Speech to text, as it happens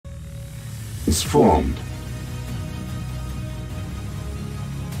is formed.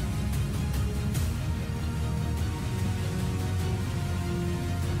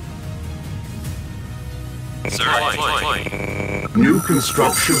 Sir, New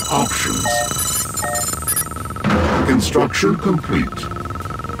construction options. Construction complete.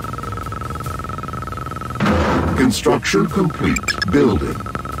 Construction complete. Building.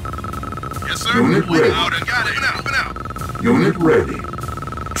 yes, sir. Unit Waiting ready. order. Got it. Moving out. Unit ready.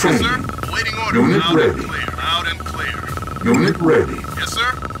 Yes, Training. sir. Waiting order. Unit Loud ready. and clear. Loud and clear. Unit ready. Yes,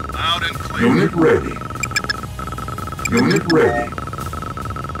 sir. Loud and clear. Unit ready. Unit ready.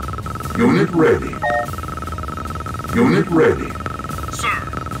 Unit ready. Unit ready. Sir.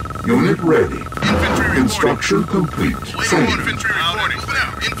 Unit ready. Infantry reporting. Construction complete. Waiting Training. order. Infantry reporting. Moving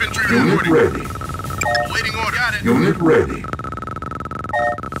out. Infantry Unit reporting. ready. Waiting order. Got it. Unit ready.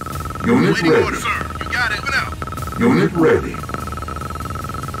 Unit Waiting ready. order, sir. You got it. Moving out. Unit ready.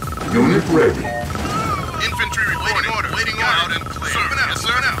 Unit ready. Infantry reporting. Waiting order. Waiting order. Loud and clear. Sir. Yes,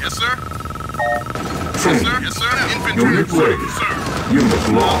 sir. Yes, sir. Yes, Training. sir. Yes, sir. Infantry Unit reporting. ready. Sir. Unit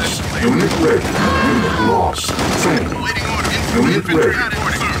lost. Unit ready. Unit lost. Training. Waiting order. Unit Infantry ready.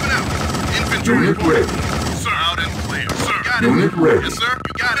 reporting. Sir. Moving out. Infantry Unit reporting. ready. Sir. Loud and clear. Sir. Got it. Unit ready. Yes, sir.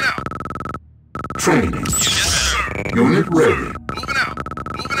 You got it out. Training. Yes, sir. Unit ready. Moving out.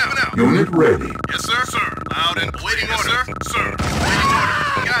 Moving out. Now. Unit ready. Yes, sir. Sir. Loud and waiting order. Sir. Waiting order.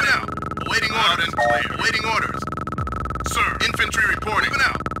 Got it out. Waiting loud and clear. Waiting orders. Sir. Infantry reporting. Moving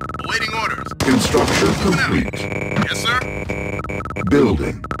out. Waiting orders. Construction complete. Yes, sir.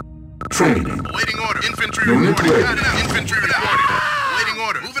 Building. Training. Waiting order. Infantry Unit reporting. ready. Got it out. Infantry reporting. Waiting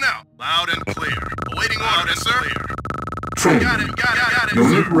order. Moving out. Loud and clear. Waiting order. Yes, sir. Training. Got it. Got it. Got it.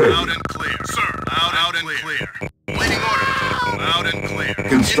 Unit Sir. ready. Loud and clear. Sir. Loud and clear. Waiting order. Loud and clear.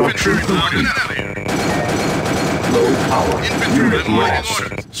 Construction Infantry reporting. complete. Clear. Low power. Infantry Unit reporting. lost.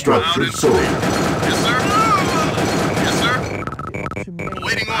 Orders. Structure Loud and sold. clear. Yes, sir. Yes, sir.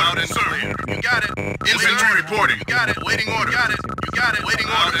 Waiting order. Yes, sir. You got it. Infantry reporting. You got it. Waiting order. Got it. You got it. Waiting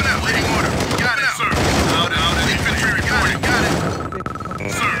order. Waiting order. You got it, sir. Loud and infantry reporting. Got it.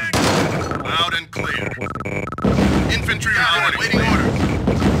 Sir. Loud and clear. Infantry reporting. Waiting order.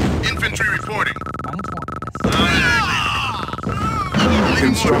 Infantry reporting. Loud and clear.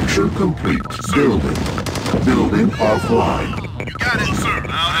 Construction complete. Building. Building offline. You got it, sir.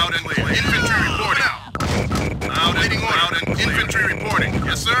 Loud and clear. Infantry reporting. Loud waiting order. Loud and infantry reporting.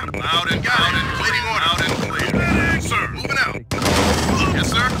 Yes, sir. Loud and waiting order. Loud and clear. Sir, moving out. Yes,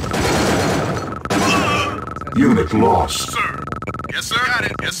 sir. Unit lost. Sir. Yes, sir. Got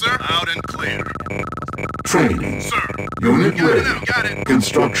it. Yes, sir. Loud and clear. Training. Sir. Unit Got it ready. now. Got it.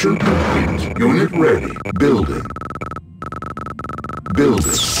 Construction complete. Unit ready. Building.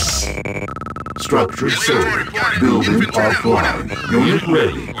 Building. Structure sold. Building offline. Unit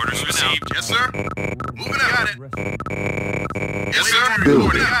ready. Orders received. Yes, sir. Moving out. Got it. Yes, sir.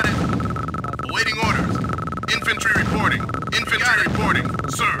 Building. Got it. Awaiting orders. Infantry reporting. Infantry reporting.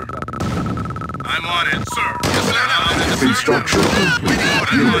 Sir. I'm on it, sir. Yes, sir. Construction complete.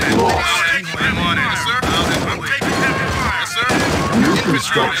 Unit lost. I'm on it, sir. I'm taking heavy fire. Yes, sir. New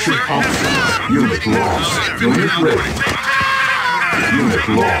construction options. Unit lost. Unit ready. Unit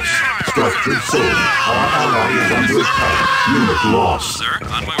lost. Structure sold. Our ally is under attack. Unit lost. Sir,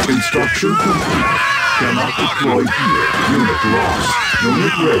 on my way. Construction complete. Cannot deploy here. Unit lost.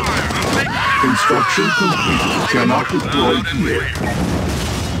 Unit ready. Construction complete. Cannot deploy here.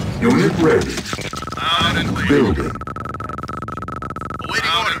 Unit ready. Loud and clear. Building.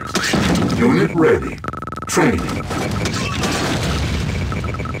 Awaiting orders. Unit ready. Training.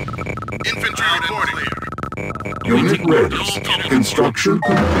 Infantry reporting. Unit ready. Construction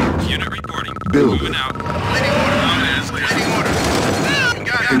complete. Unit reporting. Building. Moving out. Waiting orders. Waiting orders.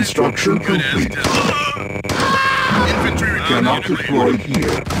 Got it. Construction complete. Infantry reporting. Cannot deploy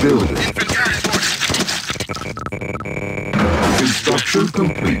here. Building. Infantry reporting. Construction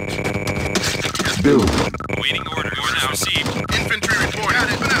complete. Building. Awaiting orders. Orders received. Infantry reporting. Got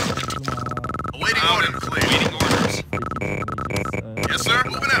it. Now. Awaiting orders. Awaiting orders. Yes, sir.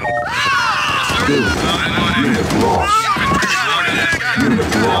 Moving out. Yes, sir. Building. Unit lost.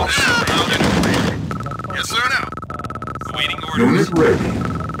 Unit lost. Yes, sir. Now. Awaiting orders. Unit ready.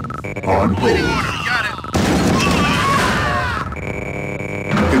 On Awaiting hold. order. Got it.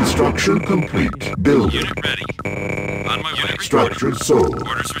 Construction complete. Building. Unit ready. On my way. Structure sold.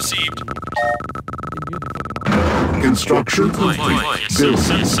 Orders received. Construction complete.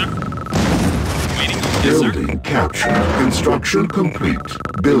 Building. sir. Waiting. Building captured. Construction complete.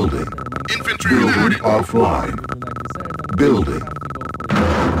 Building. Infantry Building reporting. offline. Building.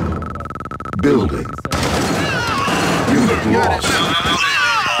 Building. Unit lost.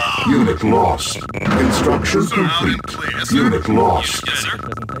 Unit lost. Construction complete. Unit lost. Yes, sir.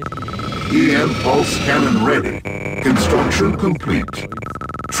 EM pulse cannon ready. Construction complete.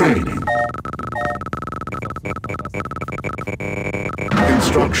 Training.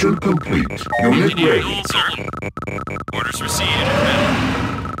 Construction complete. Unit ready. Sir. Orders received. Unit ready.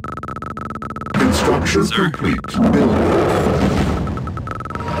 Construction complete. Building.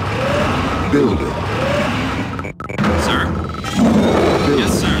 Building. Sir. Building.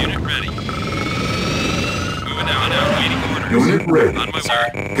 Yes, sir. Unit ready. Moving out. Waiting orders. Unit ready. On my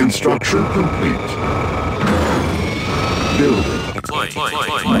way. Construction complete. Building. Deploy.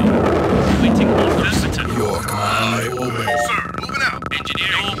 Waiting orders. Your command I obey. Sir. Moving out.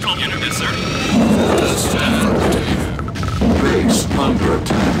 Engineering. Unit. Yes, sir. Base under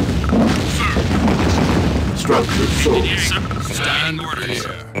attack. Sir. Structure sold. Yes, sir. Stand orders.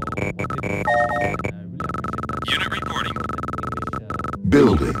 clear. Unit reporting.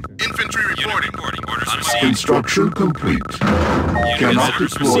 Building. Infantry reporting. Orders received. Construction complete. Cannot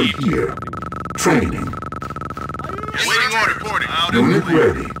deploy here. Training. Waiting order. Reporting. Unit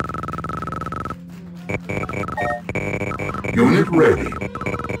ready. Unit ready.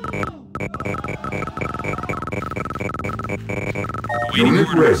 Unit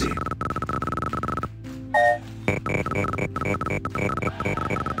ready.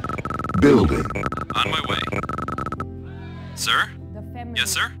 Building. On my way. Sir? The family, Yes,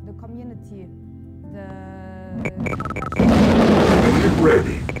 sir. the community, the Unit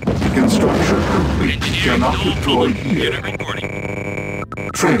ready. Construction complete. Cannot deploy here. Unit reporting.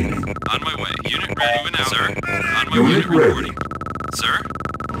 Training. On my way. Unit ready. Moving out. Sir. On my Unit way. ready. Reporting. Sir?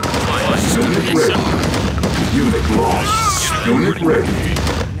 Unit Yes, ready. sir. Unit lost. Unit ready.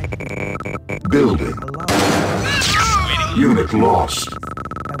 Building. Waiting. Unit lost.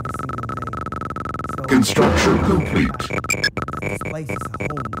 Construction complete.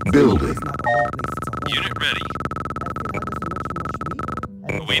 Building. Unit ready.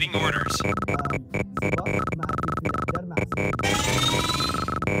 Awaiting orders.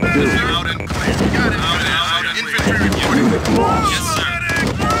 Building. Out and clear. Got it. Out. Infantry reporting. Unit lost. Yes, sir.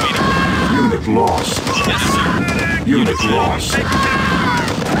 Waiting. Unit lost. Yes, sir. Unit lost.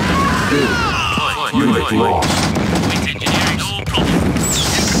 Building. Unit lost. Engineering.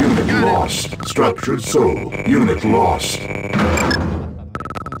 Unit lost. Structure sold. Unit lost.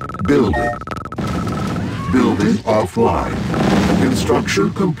 Building. Building offline.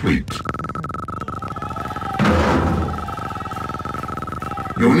 Construction complete.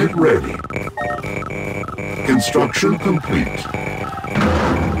 Unit ready. Construction complete.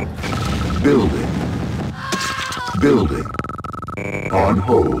 Building. Building. On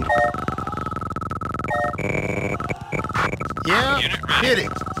hold. Yeah. Unit ready. Hit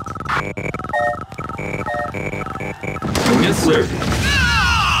it. Unit ready.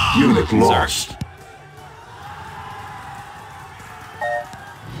 Unit lost.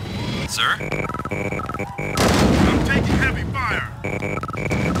 Sir? I'm taking heavy fire.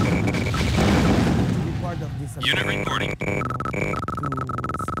 Unit reporting.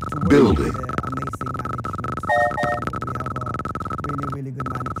 Building. Really good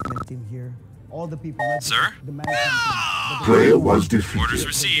management team here. All the people, Sir? the management team, Player was Orders defeated.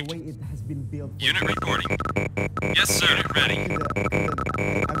 received. the way it has been built. Unit reporting. Yes, sir. Unit ready.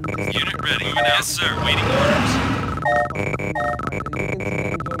 Unit ready. Moving out. Yes, sir. Waiting orders.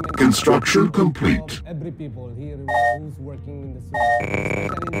 Construction complete. Every people here who's working in the super, especially in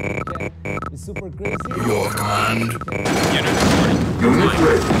the weekend, is super crazy. Your command. Unit reporting. Unit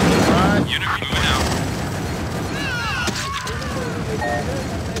ready. Unit moving out.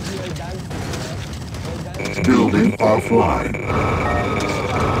 Building offline.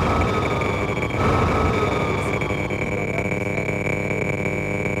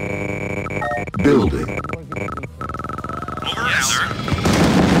 Building. Over. Yes, sir.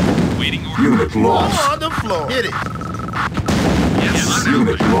 Waiting order. Unit lost. On the floor. Hit it. Yes, sir.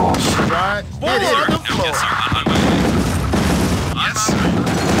 Unit lost. Right. Hit it on the No, floor. yes, sir. On my way. Yes, sir.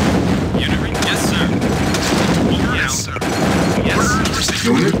 Unit ready. Yes, sir. Over. Yes, sir. Yes.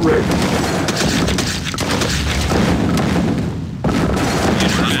 Unit ready.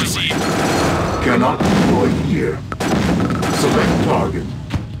 Unit received. Cannot deploy here. Select target.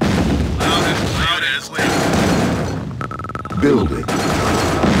 Loud as clear. Building.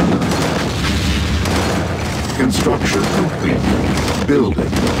 Construction complete.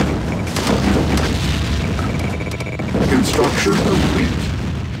 Building. Construction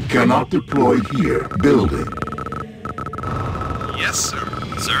complete. Cannot deploy here. Building. Yes, sir.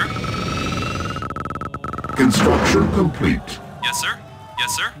 Sir? Construction complete. Yes, sir.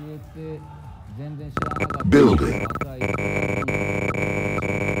 Yes, sir. Building.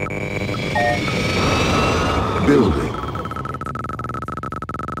 Building. Don't forget to be kind.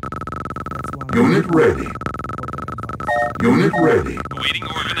 That's one Unit ready. important advice. Unit ready. Awaiting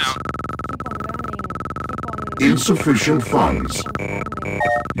order now. Keep on learning. Keep on Insufficient funds. planning.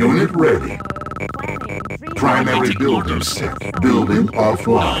 Unit ready. Planning. Primary building set. Building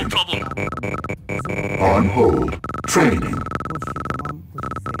offline. Problem. On hold. Training. Push it, come on, push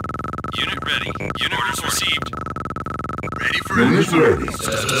it safe. Unit ready. Unit orders received. Ready for Unit ready.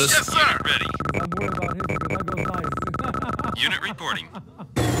 Status. Yes, sir. Unit ready. I'm worried about him because I go live. Unit reporting.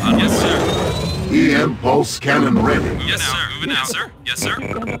 Yes, sir. EM pulse cannon ready. Yes, sir. Moving out, sir. Yes, sir.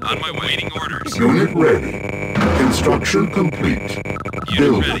 On my way. Waiting orders. Unit ready. Construction complete. Unit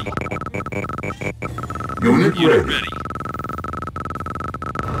Building. ready. Unit Unit ready. ready.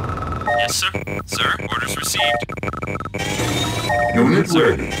 Yes, sir. Sir, orders received. Unit Sir.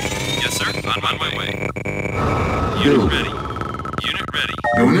 ready. Yes, sir. On my way. Unit Building. ready. Unit ready.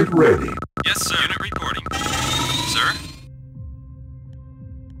 Unit ready. Yes, sir. Unit reporting. Sir?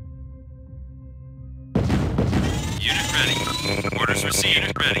 Unit ready. Orders received.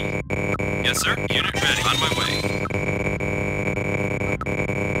 Unit ready. Yes, sir. Unit ready. On my way.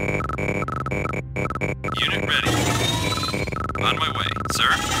 Unit ready. On my way.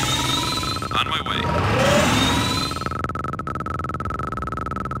 Sir? On my way.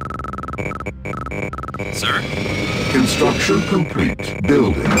 Sir? Construction complete.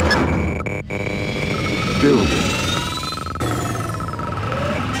 Building. Building.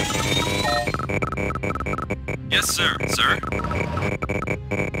 Yes, sir. Sir?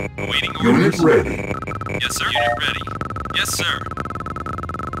 Awaiting orders. Unit ready. Yes, sir. Unit ready. Yes, sir.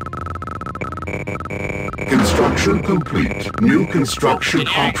 Construction complete. New construction Any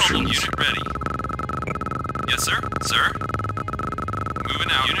problem? options. Unit ready. Yes, sir. Sir?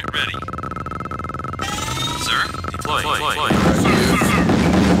 Moving out. Unit ready. Sir? Deploy.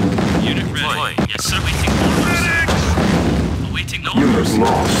 Unit ready. Yes, sir. Waiting orders. Awaiting Unit orders.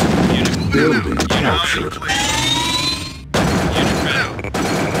 lost. Unit Building captured. Unit ready.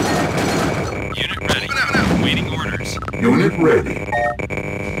 Unit ready. Waiting orders. Unit ready.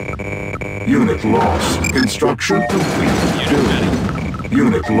 Unit lost. Construction complete. Unit ready. Building.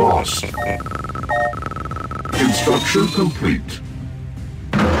 Unit lost. Construction complete.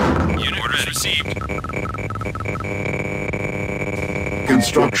 Unit orders received.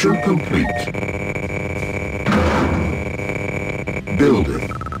 Construction complete.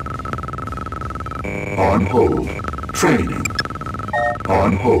 Building. On hold. Training.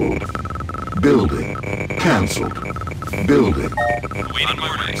 On hold. Building. Cancelled. Building. Awaiting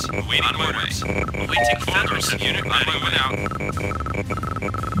orders. Awaiting orders. Awaiting orders. Unit ready. Moving out.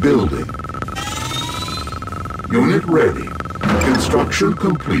 Building. Unit ready. Construction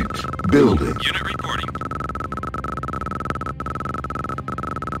complete. Building. Unit reporting.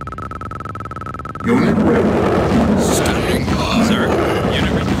 Unit ready. Standing by. Sir,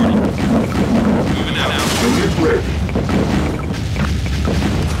 unit reporting. Moving out now. Unit ready.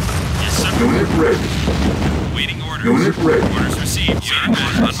 Yes, sir. Unit ready. Waiting orders. Unit ready. Orders received. Unit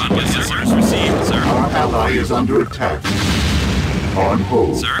ready. On yes, sir. Orders received, sir. Our ally is under attack. On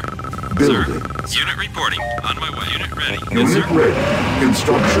hold. Sir? Building. Sir? Unit reporting. On my way. Unit ready. Yes, Unit sir. ready.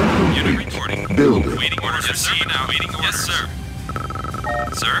 Construction Unit complete. reporting. Building. Waiting orders received now. Waiting orders. Yes, sir.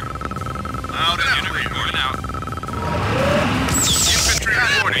 Sir? Loud and unit reporting out. Infantry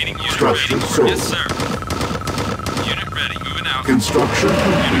reporting. Unit Structure ready. sold. Yes, sir. Unit ready. Moving out. Construction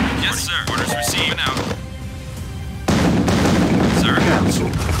complete. Yes, sir. Orders received out. Sir?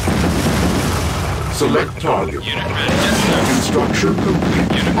 Cancelled. Select target. Unit ready. Yes, sir. Construction complete.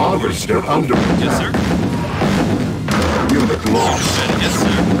 Unit Harvester under Yes, sir. attack. Unit lost. Ready. Yes,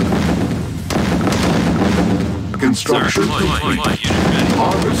 sir. Construction Sir, complete. Unit ready.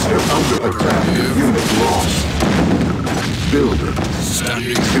 Harvester under attack. Unit lost. Building.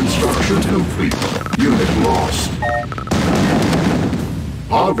 Standing. Construction complete. Unit lost.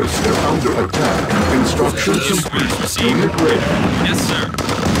 Harvester under attack. Construction complete. Unit ready. Yes, sir.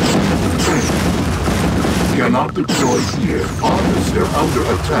 Cannot deploy here. Harvester under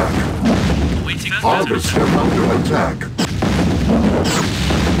attack. Waiting. Harvester under attack.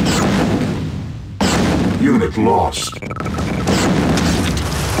 Unit lost.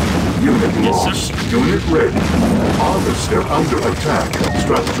 Unit lost. Unit ready. Harvester under attack.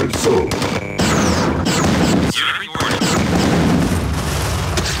 Structure sold. Unit reporting.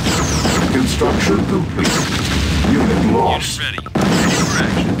 Construction complete. Unit lost. Unit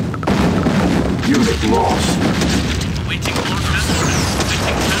ready. Unit lost. Waiting orders.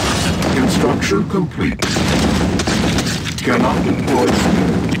 Construction complete. Cannot deploy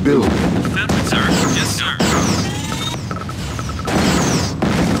here. Building. Sir. Yes, sir.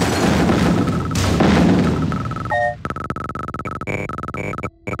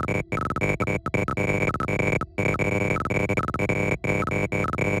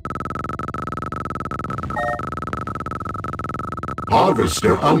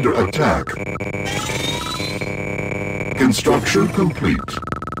 Harvester under attack. Construction complete.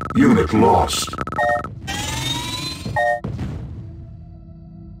 Unit lost.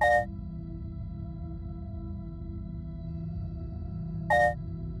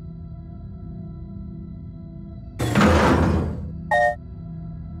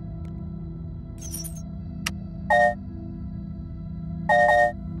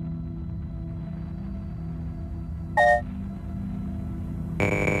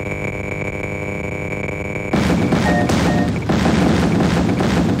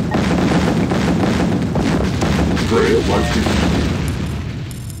 Trail was